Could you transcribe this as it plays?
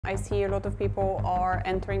I see a lot of people are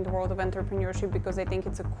entering the world of entrepreneurship because they think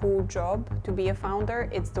it's a cool job to be a founder.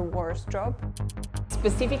 It's the worst job.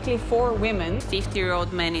 Specifically for women,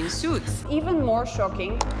 50-year-old men in suits. Even more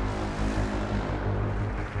shocking,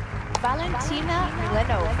 Valentina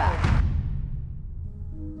Milanova.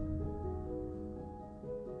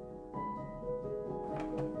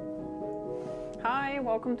 Hi,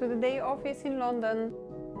 welcome to the Daye office in London.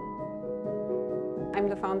 I'm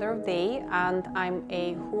the founder of Daye and I'm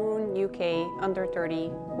a Hurun UK Under30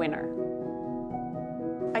 winner.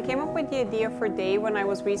 I came up with the idea for Daye when I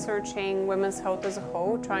was researching women's health as a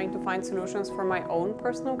whole, trying to find solutions for my own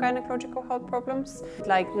personal gynecological health problems.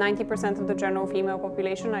 Like 90% of the general female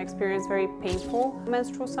population, I experience very painful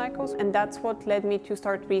menstrual cycles, and that's what led me to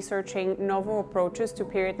start researching novel approaches to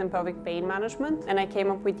period and pelvic pain management. And I came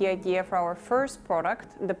up with the idea for our first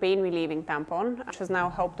product, the pain-relieving tampon, which has now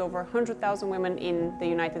helped over 100,000 women in the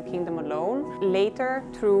United Kingdom alone. Later,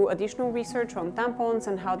 through additional research on tampons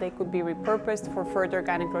and how they could be repurposed for further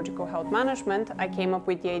gynecological health management, I came up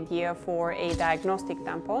with the idea for a diagnostic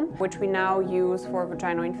tampon, which we now use for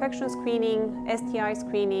vaginal infection screening, STI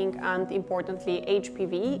screening, and importantly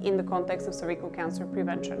HPV in the context of cervical cancer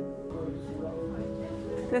prevention.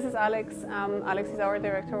 This is Alex. Alex is our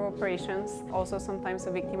Director of Operations, also sometimes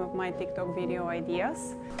a victim of my TikTok video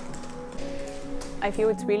ideas. I feel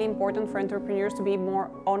it's really important for entrepreneurs to be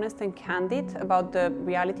more honest and candid about the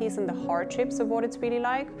realities and the hardships of what it's really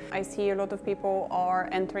like. I see a lot of people are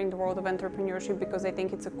entering the world of entrepreneurship because they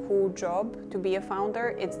think it's a cool job to be a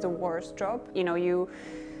founder. It's the worst job. You know, you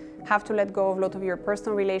have to let go of a lot of your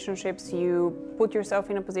personal relationships. You put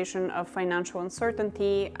yourself in a position of financial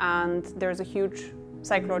uncertainty, and there's a huge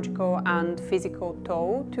psychological and physical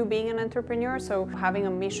toll to being an entrepreneur. So having a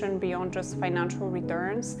mission beyond just financial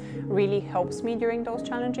returns really helps me during those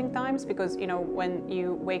challenging times, because you know, when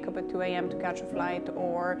you wake up at 2 a.m. to catch a flight,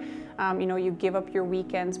 or you know, you give up your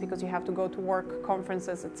weekends because you have to go to work,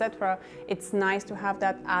 conferences, etc., it's nice to have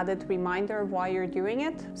that added reminder of why you're doing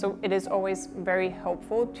it. So it is always very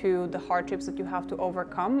helpful to the hardships that you have to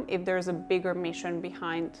overcome if there's a bigger mission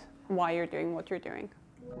behind why you're doing what you're doing.